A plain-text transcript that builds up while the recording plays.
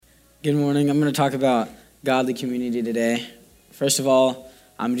Good morning. I'm going to talk about godly community today. First of all,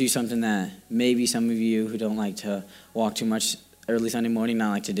 I'm going to do something that maybe some of you who don't like to walk too much early Sunday morning not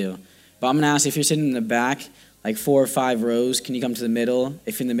like to do. But I'm going to ask, if you're sitting in the back, like 4 or 5 rows, can you come to the middle?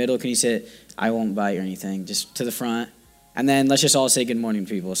 If you're in the middle, can you sit, I won't bite or anything, just to the front. And then let's just all say good morning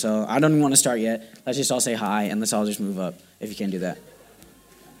to people. So I don't even want to start yet. Let's just all say hi, and let's all just move up, if you can do that.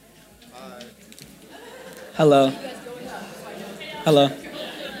 Hi. Hello. Hello.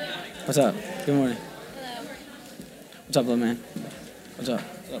 What's up? Good morning. Hello. What's up, little man? What's up?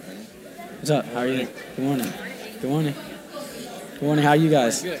 What's up, man? What's up? How are you? Good morning. Good morning. Good morning. How are you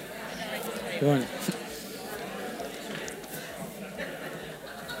guys? Good. Good morning.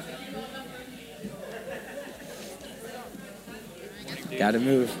 Gotta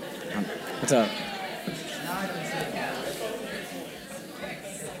move. What's up?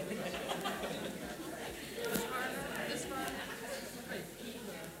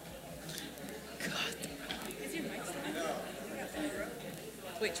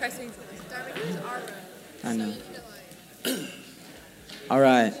 Wait, try saying something. Darby, here's our room. I know. All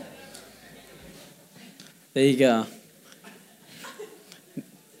right. There you go.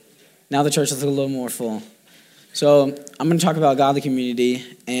 Now the church is a little more full. So I'm going to talk about godly community,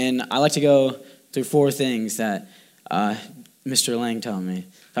 and I like to go through 4 things that Mr. Lang told me.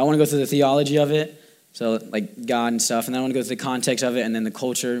 I want to go through the theology of it, so like God and stuff, and then I want to go through the context of it, and then the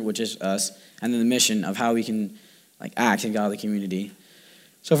culture, which is us, and then the mission of how we can like act in godly community.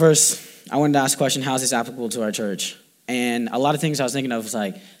 So first, I wanted to ask a question, how is this applicable to our church? And a lot of things I was thinking of was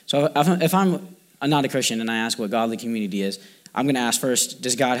like, so if I'm not a Christian and I ask what godly community is, I'm going to ask first,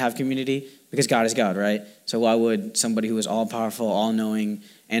 does God have community? Because God is God, right? So why would somebody who is all-powerful, all-knowing,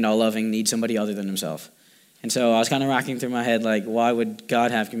 and all-loving need somebody other than himself? And so I was kind of racking through my head, like, why would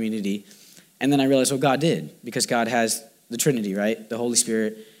God have community? And then I realized, well, God did, because God has the Trinity, right? The Holy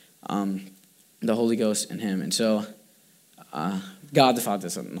Spirit, the Holy Ghost, and Him. And so God, the Father, the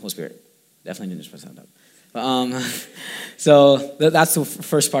Son, and the Holy Spirit. Definitely didn't just put that up. So that's the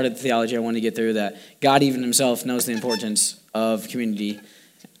first part of the theology I wanted to get through, that God even himself knows the importance of community.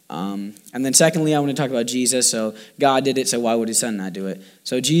 And then secondly, I want to talk about Jesus. So God did it, so why would his son not do it?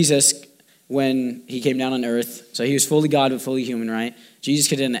 So Jesus, when he came down on earth, so he was fully God but fully human, right? Jesus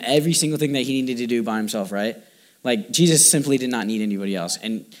could have done every single thing that he needed to do by himself, right? Like, Jesus simply did not need anybody else.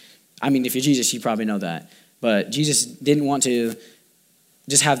 And, I mean, if you're Jesus, you probably know that. But Jesus didn't want to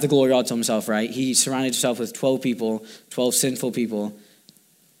just have the glory all to himself, right? He surrounded himself with 12 people, 12 sinful people,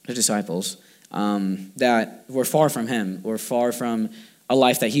 the disciples, that were far from him, were far from a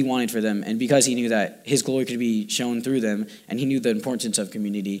life that he wanted for them. And because he knew that his glory could be shown through them, and he knew the importance of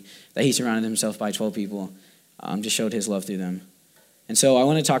community, that he surrounded himself by 12 people, just showed his love through them. And so I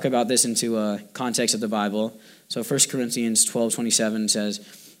want to talk about this into a context of the Bible. So 1 Corinthians 12:27 says,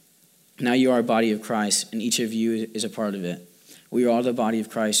 "Now you are a body of Christ, and each of you is a part of it. We are all the body of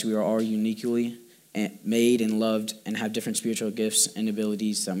Christ. We are all uniquely made and loved and have different spiritual gifts and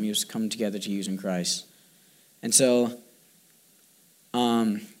abilities that we must come together to use in Christ." And so,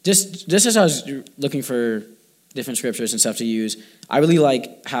 just as I was looking for different scriptures and stuff to use, I really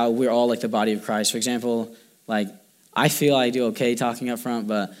like how we're all like the body of Christ. For example, like, I feel I do okay talking up front,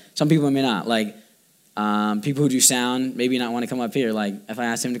 but some people may not. Like, people who do sound maybe not want to come up here. Like, if I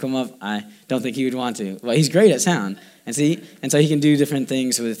asked him to come up, I don't think he would want to. But he's great at sound. And so he can do different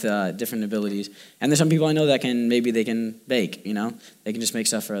things with different abilities. And there's some people I know that they can bake, you know? They can just make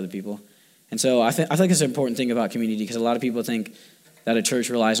stuff for other people. And so I think it's an important thing about community, because a lot of people think that a church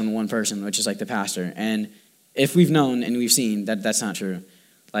relies on one person, which is like the pastor. And if we've known and we've seen that that's not true.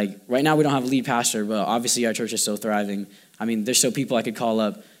 Like, right now we don't have a lead pastor, but obviously our church is still thriving. I mean, there's still people I could call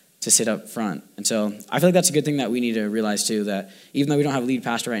up to sit up front. And so I feel like that's a good thing that we need to realize too, that even though we don't have a lead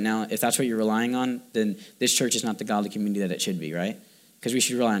pastor right now, if that's what you're relying on, then this church is not the godly community that it should be, right? Because we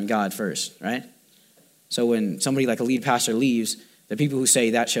should rely on God first, right? So when somebody like a lead pastor leaves, the people who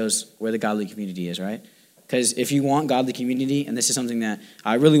say that shows where the godly community is, right? Because if you want godly community, and this is something that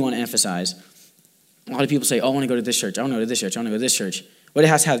I really want to emphasize, a lot of people say, oh, I want to go to this church, I want to go to this church, I want to go to this church. But it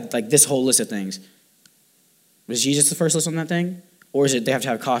has to have like this whole list of things. Was Jesus the first list on that thing? Or is it they have to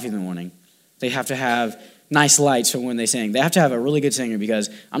have coffee in the morning? They have to have nice lights for when they sing. They have to have a really good singer, because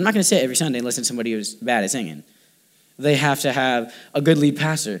I'm not going to sit every Sunday and listen to somebody who's bad at singing. They have to have a good lead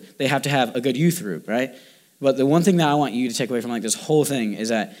pastor. They have to have a good youth group, right? But the one thing that I want you to take away from like this whole thing is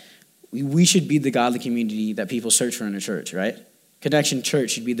that we should be the godly community that people search for in a church, right? Connection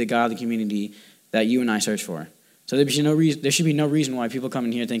Church should be the godly community that you and I search for. So there should be no reason why people come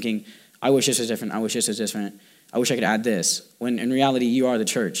in here thinking, I wish this was different, I wish this was different. I wish I could add this. When in reality, you are the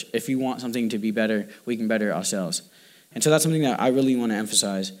church. If you want something to be better, we can better ourselves. And so that's something that I really want to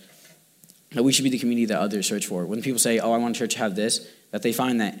emphasize. that we should be the community that others search for. When people say, oh, I want church to have this, that they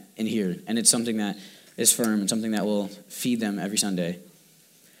find that in here. And it's something that is firm and something that will feed them every Sunday.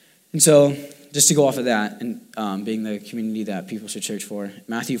 And so, just to go off of that, and being the community that people should search for,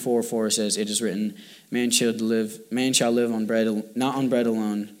 Matthew 4:4 says, it is written, man shall live on bread, not on bread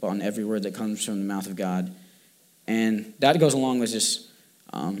alone, but on every word that comes from the mouth of God. And that goes along with just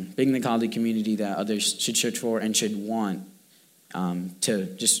being the godly community that others should search for and should want to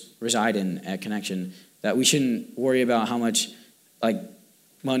just reside in at Connection. That we shouldn't worry about how much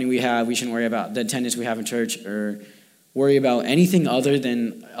money we have. We shouldn't worry about the attendance we have in church, or worry about anything other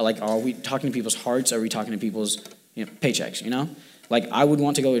than are we talking to people's hearts? Are we talking to people's paychecks? I would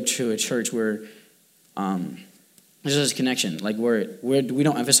want to go to a church where there's this connection, where we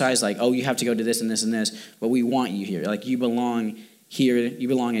don't emphasize oh, you have to go to this and this and this, but we want you here. You belong here. You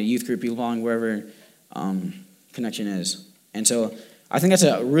belong in a youth group. You belong wherever Connection is. And so I think that's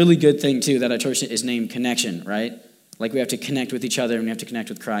a really good thing too, that a church is named Connection, right? We have to connect with each other, and we have to connect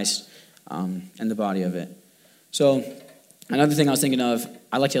with Christ and the body of it. So another thing I was thinking of,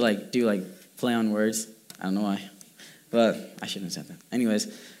 I like to do play on words. I don't know why, but I shouldn't have said that. Anyways,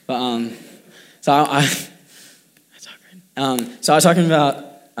 but so that's awkward. So I was talking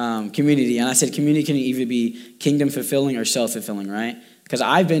about community, and I said community can either be kingdom fulfilling or self fulfilling, right? Because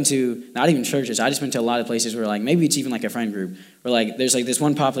I've been to, not even churches, I just been to a lot of places where maybe it's even a friend group, where there's this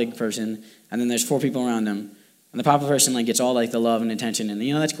one popular person, and then there's 4 people around them, and the popular person gets all the love and attention, and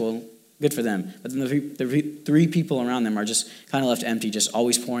that's cool, good for them. But then the 3 people around them are just kind of left empty, just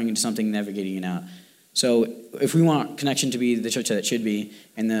always pouring into something, never getting it out. So if we want Connection to be the church that it should be,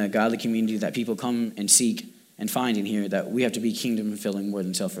 and the godly community that people come and seek and find in here, that we have to be kingdom fulfilling more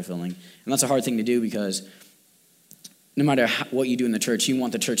than self fulfilling. And that's a hard thing to do, because no matter what you do in the church, you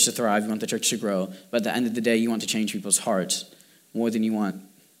want the church to thrive, you want the church to grow, but at the end of the day, you want to change people's hearts more than you want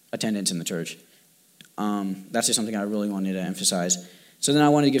attendance in the church. That's just something I really wanted to emphasize. So then I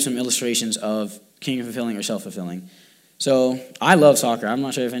wanted to give some illustrations of kingdom fulfilling or self-fulfilling. So I love soccer. I'm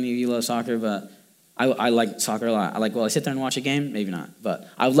not sure if any of you love soccer, but I like soccer a lot. Will I sit there and watch a game? Maybe not, but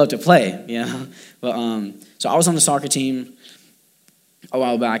I would love to play, But so I was on the soccer team a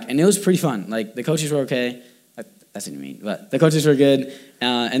while back, and it was pretty fun. The coaches were okay. That's what I mean. But the coaches were good,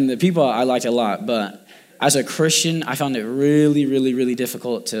 and the people I liked a lot. But as a Christian, I found it really, really, really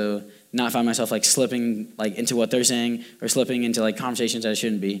difficult to not find myself slipping into what they're saying, or slipping into conversations that I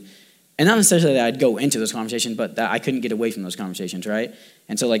shouldn't be. And not necessarily that I'd go into those conversations, but that I couldn't get away from those conversations, right?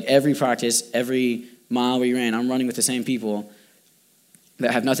 And so every practice, every mile we ran, I'm running with the same people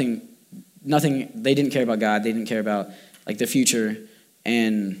that have nothing, they didn't care about God, they didn't care about the future,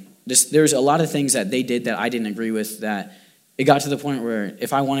 and there's a lot of things that they did that I didn't agree with, that it got to the point where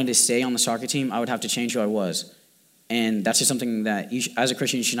if I wanted to stay on the soccer team, I would have to change who I was. And that's just something that, as a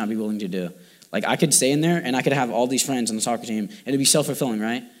Christian, you should not be willing to do. I could stay in there, and I could have all these friends on the soccer team, and it'd be self-fulfilling,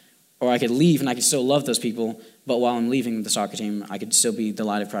 right? Or I could leave, and I could still love those people, but while I'm leaving the soccer team, I could still be the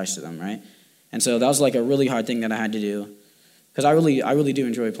light of Christ to them, right? And so that was a really hard thing that I had to do, because I really do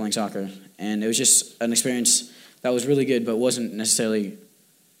enjoy playing soccer. And it was just an experience that was really good, but wasn't necessarily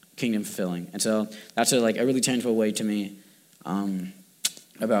kingdom fulfilling. And so that's a really tangible way to me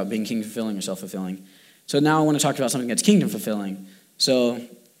about being kingdom fulfilling or self-fulfilling. So now I want to talk about something that's kingdom fulfilling. So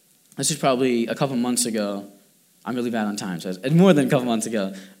this is probably a couple months ago. I'm really bad on time, so it's more than a couple months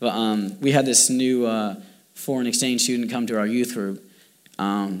ago. But we had this new foreign exchange student come to our youth group,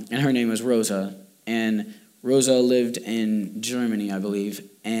 and her name was Rosa. And Rosa lived in Germany, I believe.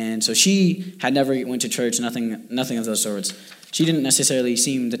 And so she had never went to church, nothing of those sorts. She didn't necessarily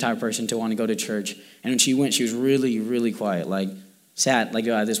seem the type of person to want to go to church. And when she went, she was really, really quiet, sat,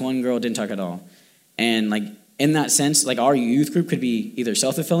 this one girl didn't talk at all. And in that sense, our youth group could be either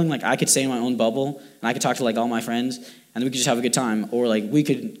self-fulfilling, I could stay in my own bubble, and I could talk to all my friends, and we could just have a good time, or we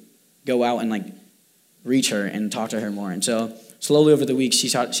could go out and reach her and talk to her more. And so slowly over the weeks, she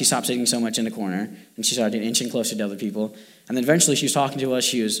stopped sitting so much in the corner, and she started inching closer to other people. And then eventually she was talking to us.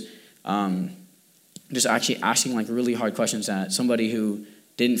 She was just actually asking really hard questions that somebody who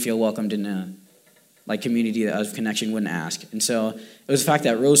didn't feel welcomed in a community of Connection wouldn't ask. And so it was the fact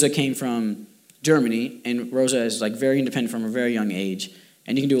that Rosa came from Germany, and Rosa is very independent from a very young age,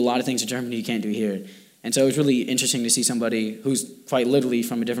 and you can do a lot of things in Germany you can't do here. And so it was really interesting to see somebody who's quite literally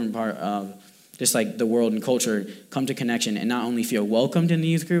from a different part of just the world and culture come to Connection and not only feel welcomed in the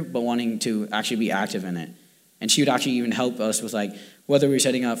youth group, but wanting to actually be active in it. And she would actually even help us with whether we were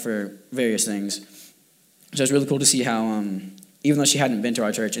setting up for various things. So it's really cool to see how even though she hadn't been to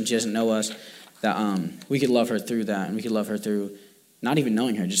our church and she doesn't know us, that we could love her through that, and we could love her through not even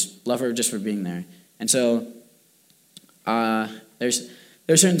knowing her, just love her just for being there. And so there's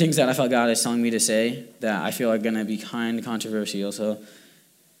there are certain things that I felt God is telling me to say that I feel are going to be kind of controversial. So,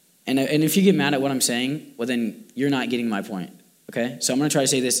 and if you get mad at what I'm saying, well, then you're not getting my point, okay? So I'm going to try to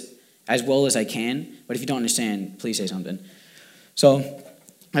say this as well as I can, but if you don't understand, please say something. So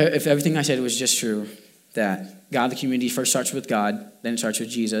if everything I said was just true, that God, the community, first starts with God, then it starts with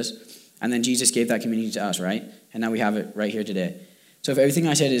Jesus, and then Jesus gave that community to us, right? And now we have it right here today. So if everything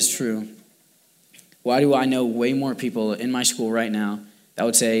I said is true, why do I know way more people in my school right now that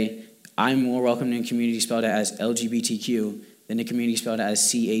would say, I'm more welcome in a community spelled as LGBTQ than a community spelled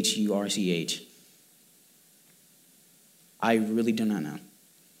as CHURCH? I really do not know.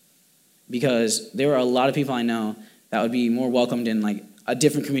 Because there are a lot of people I know that would be more welcomed in like a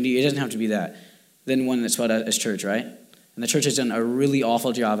different community, it doesn't have to be that, than one that's spelled out as church, right? And the church has done a really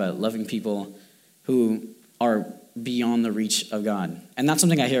awful job at loving people who are beyond the reach of God. And that's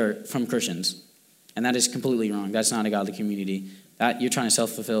something I hear from Christians. And that is completely wrong. That's not a godly community. That you're trying to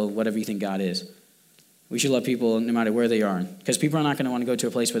self-fulfill whatever you think God is. We should love people no matter where they are. Because people are not going to want to go to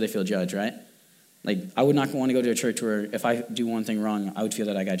a place where they feel judged, right? Like, I would not want to go to a church where if I do one thing wrong, I would feel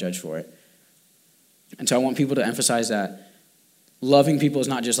that I got judged for it. And so I want people to emphasize that loving people is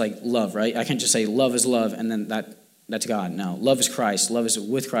not just like love, right? I can't just say love is love and then that's God. No, love is Christ. Love is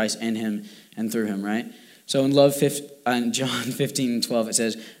with Christ and him and through him, right? So in John 15:12, it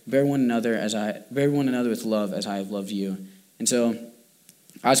says, bear one another with love as I have loved you. And so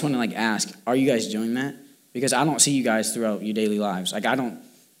I just want to like ask, are you guys doing that? Because I don't see you guys throughout your daily lives. Like I don't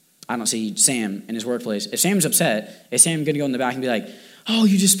see Sam in his workplace. If Sam's upset, is Sam going to go in the back and be like, oh,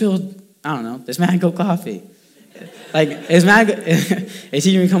 you just spilled, I don't know, this Mad Goat coffee? Like, is he going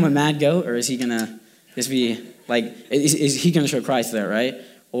to become a mad goat, or is he going to just be, like, is he going to show Christ there, right?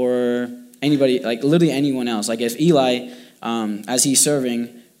 Or anybody, like, literally anyone else. Like, if Eli, as he's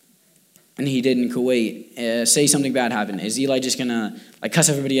serving, and he did in Kuwait, say something bad happened, is Eli just going to, like, cuss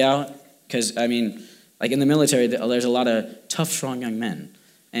everybody out? Because, I mean, like, in the military, there's a lot of tough, strong young men.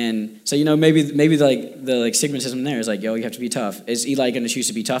 And so, you know, maybe the stigmatism there is like, yo, you have to be tough. Is Eli going to choose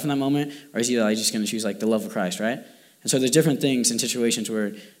to be tough in that moment? Or is Eli just going to choose like the love of Christ, right? And so there's different things in situations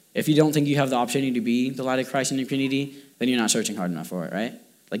where if you don't think you have the opportunity to be the light of Christ in your community, then you're not searching hard enough for it, right?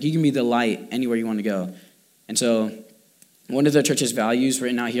 Like you can be the light anywhere you want to go. And so one of the church's values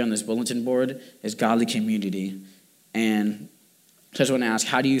written out here on this bulletin board is godly community. And so I just want to ask,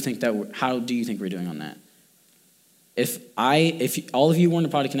 how do you think we're doing on that? If all of you weren't a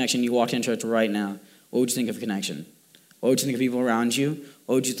part of Connection, you walked into church right now, what would you think of Connection? What would you think of people around you?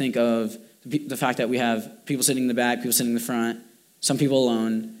 What would you think of the fact that we have people sitting in the back, people sitting in the front, some people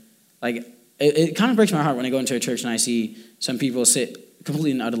alone? Like, it kind of breaks my heart when I go into a church and I see some people sit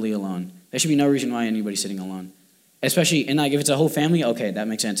completely and utterly alone. There should be no reason why anybody's sitting alone. Especially, and like if it's a whole family, okay, that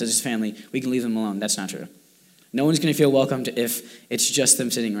makes sense. It's just family, we can leave them alone. That's not true. No one's going to feel welcomed if it's just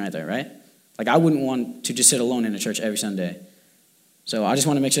them sitting right there, right? Like, I wouldn't want to just sit alone in a church every Sunday. So I just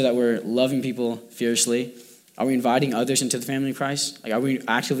want to make sure that we're loving people fiercely. Are we inviting others into the family of Christ? Like, are we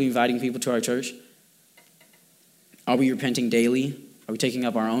actively inviting people to our church? Are we repenting daily? Are we taking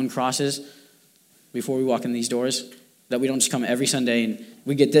up our own crosses before we walk in these doors? That we don't just come every Sunday and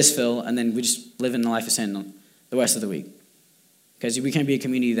we get this fill and then we just live in the life of sin the rest of the week. Because we can't be a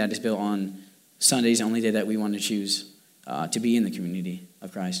community that is built on Sundays, the only day that we want to choose to be in the community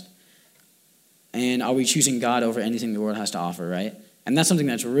of Christ. And are we choosing God over anything the world has to offer, right? And that's something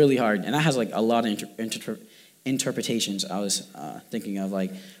that's really hard. And that has like a lot of interpretations I was thinking of.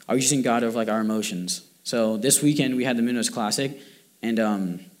 Like, are we choosing God over like our emotions? So this weekend we had the Minos Classic, and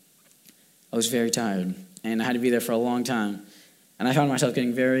I was very tired. And I had to be there for a long time. And I found myself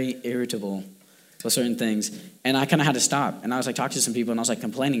getting very irritable with certain things. And I kind of had to stop. And I was like talking to some people, and I was like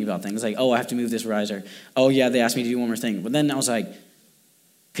complaining about things. Like, oh, I have to move this riser. Oh, yeah, they asked me to do one more thing. But then I was like,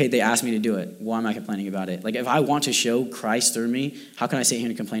 okay, they asked me to do it. Why am I complaining about it? Like, if I want to show Christ through me, how can I sit here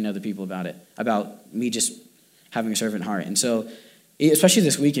and complain to other people about it? About me just having a servant heart. And so, especially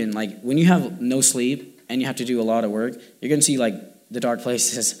this weekend, like, when you have no sleep and you have to do a lot of work, you're going to see, like, the dark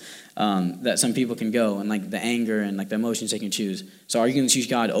places that some people can go, and, like, the anger and, like, the emotions they can choose. So are you going to choose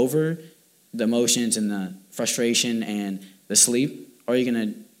God over the emotions and the frustration and the sleep? Or are you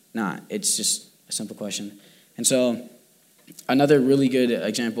going to not? It's just a simple question. And so another really good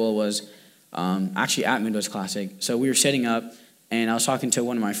example was actually at Minos Classic. So we were setting up, and I was talking to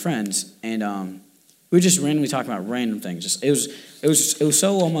one of my friends, and we were just randomly talking about random things. It was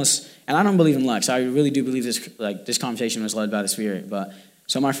so almost, and I don't believe in luck, so I really do believe this conversation was led by the Spirit. But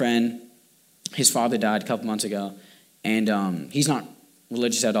so my friend, his father died a couple months ago, and he's not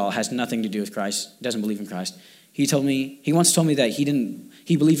religious at all, has nothing to do with Christ, doesn't believe in Christ. He once told me that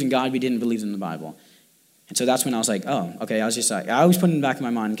he believed in God, but he didn't believe in the Bible. And so that's when I was like, oh, okay. I was just like, I always put it in the back of my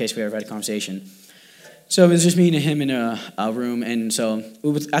mind in case we ever had a conversation. So it was just me and him in a room, and so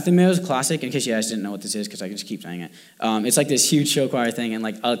at the Mills Classic, in case you guys didn't know what this is, because I can just keep saying it, it's like this huge show choir thing, and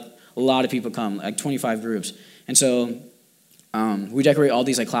like a lot of people come, like 25 groups. And so we decorate all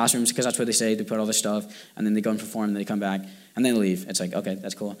these like classrooms, because that's where they say they put all their stuff, and then they go and perform, and they come back, and then they leave. It's like, okay,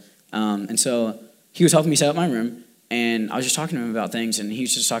 that's cool. And so he was helping me set up my room, and I was just talking to him about things, and he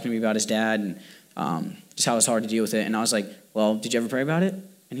was just talking to me about his dad, and just how it's hard to deal with it. And I was like, well, did you ever pray about it?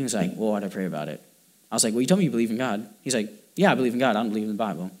 And he was like, well, why'd I pray about it? I was like, well, you told me you believe in God. He's like, yeah, I believe in God. I don't believe in the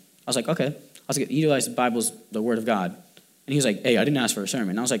Bible. I was like, okay. I was like, you realize the Bible's the word of God. And he was like, hey, I didn't ask for a sermon.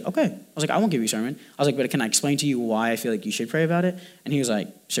 And I was like, okay. I was like, I won't give you a sermon. I was like, but can I explain to you why I feel like you should pray about it? And he was like,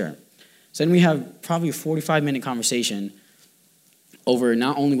 sure. So then we have probably a 45-minute conversation over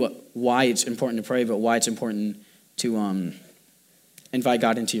not only why it's important to pray, but why it's important to invite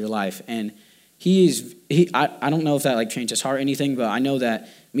God into your life. And I don't know if that like changed his heart or anything, but I know that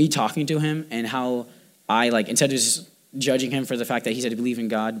me talking to him and how I like, instead of just judging him for the fact that he said he believed in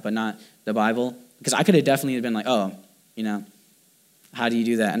God but not the Bible, because I could have definitely been like, oh, how do you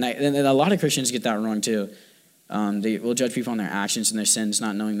do that? And a lot of Christians get that wrong too. They will judge people on their actions and their sins,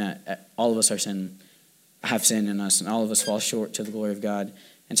 not knowing that all of us have sin in us, and all of us fall short to the glory of God.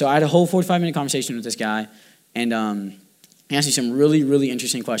 And so I had a whole 45-minute conversation with this guy, and he asked me some really, really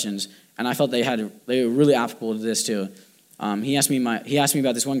interesting questions, and I felt they were really applicable to this too. He asked me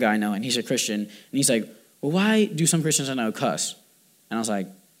about this one guy I know, and he's a Christian, and he's like, well, why do some Christians I know cuss? And I was like,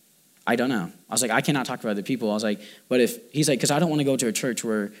 I don't know. I was like, I cannot talk about other people. I was like, but he's like, because I don't want to go to a church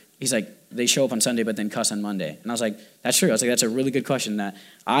where, he's like, they show up on Sunday but then cuss on Monday. And I was like, that's true. I was like, that's a really good question that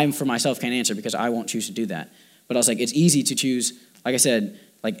I, for myself, can't answer because I won't choose to do that. But I was like, it's easy to choose, like I said,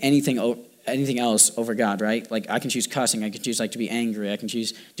 like anything else over God, right? Like I can choose cussing. I can choose like to be angry. I can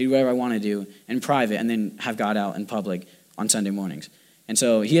choose to do whatever I want to do in private and then have God out in public on Sunday mornings. And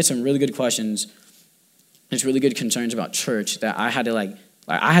so he had some really good questions. There's really good concerns about church that I had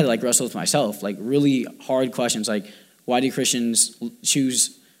to wrestle with myself, like really hard questions, like why do Christians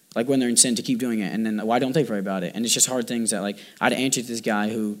choose, like when they're in sin, to keep doing it, and then why don't they pray about it? And it's just hard things that like I had to answer to this guy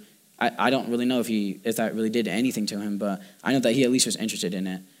who I don't really know if that really did anything to him, but I know that he at least was interested in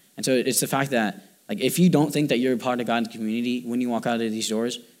it. And so it's the fact that like if you don't think that you're a part of God's community when you walk out of these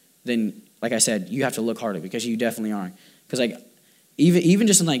doors, then like I said, you have to look harder because you definitely are. Because like even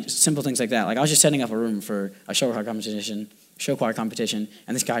just in like simple things like that, like I was just setting up a room for a show choir competition,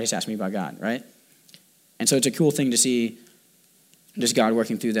 and this guy just asked me about God, right? And so it's a cool thing to see just God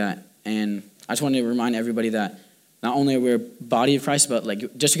working through that. And I just wanted to remind everybody that not only are we a body of Christ, but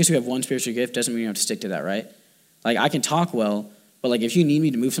like just because we have one spiritual gift doesn't mean you have to stick to that, right? Like I can talk well, but like if you need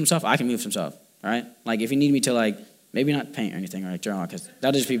me to move some stuff, I can move some stuff, all right? Like if you need me to like maybe not paint or anything or like draw, because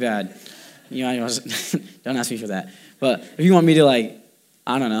that'll just be bad. Don't ask me for that. But if you want me to like,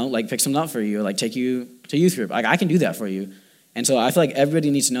 I don't know, like pick something up for you or like take you to youth group, like I can do that for you. And so I feel like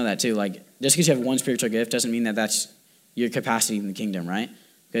everybody needs to know that too. Like just because you have one spiritual gift doesn't mean that that's your capacity in the kingdom, right?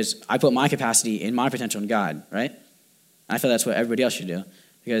 Because I put my capacity and my potential in God, right? I feel that's what everybody else should do,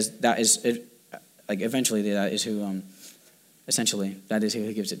 because that is it, like eventually that is who essentially that is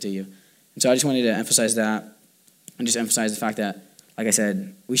who gives it to you. And so I just wanted to emphasize that, and just emphasize the fact that, like I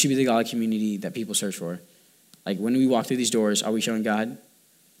said, we should be the godly community that people search for. Like when we walk through these doors, are we showing God?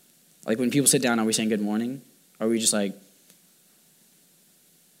 Like when people sit down, are we saying good morning? Or are we just like,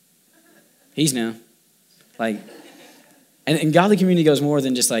 he's new? Like, and godly community goes more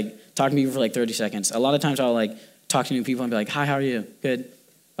than just like talking to people for like 30 seconds. A lot of times I'll like talk to new people and be like, hi, how are you? Good.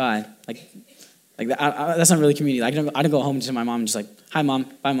 Bye. Like that's not really community. I don't go home to my mom and just like, hi, mom.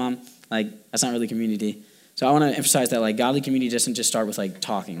 Bye, mom. Like, that's not really community. So I want to emphasize that like godly community doesn't just start with like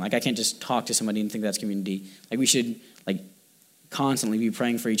talking. Like I can't just talk to somebody and think that's community. Like we should like constantly be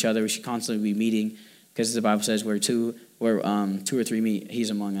praying for each other. We should constantly be meeting, because the Bible says where two or three meet, he's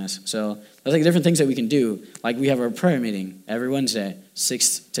among us. So there's like different things that we can do. Like we have our prayer meeting every Wednesday,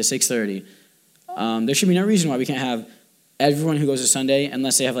 6 to 6:30. There should be no reason why we can't have everyone who goes to Sunday,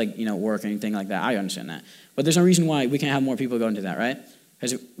 unless they have like work or anything like that. I understand that, but there's no reason why we can't have more people going to that, right?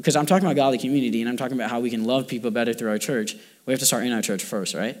 Because I'm talking about godly community, and I'm talking about how we can love people better through our church. We have to start in our church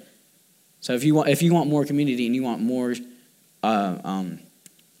first, right? So if you want more community and you want more a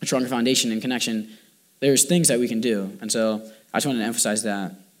stronger foundation and connection, there's things that we can do. And so I just wanted to emphasize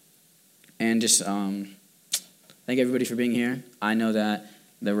that, and just thank everybody for being here. I know that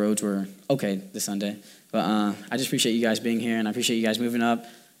the roads were okay this Sunday, but I just appreciate you guys being here, and I appreciate you guys moving up.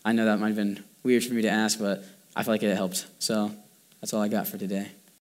 I know that might have been weird for me to ask, but I feel like it helped. So that's all I got for today.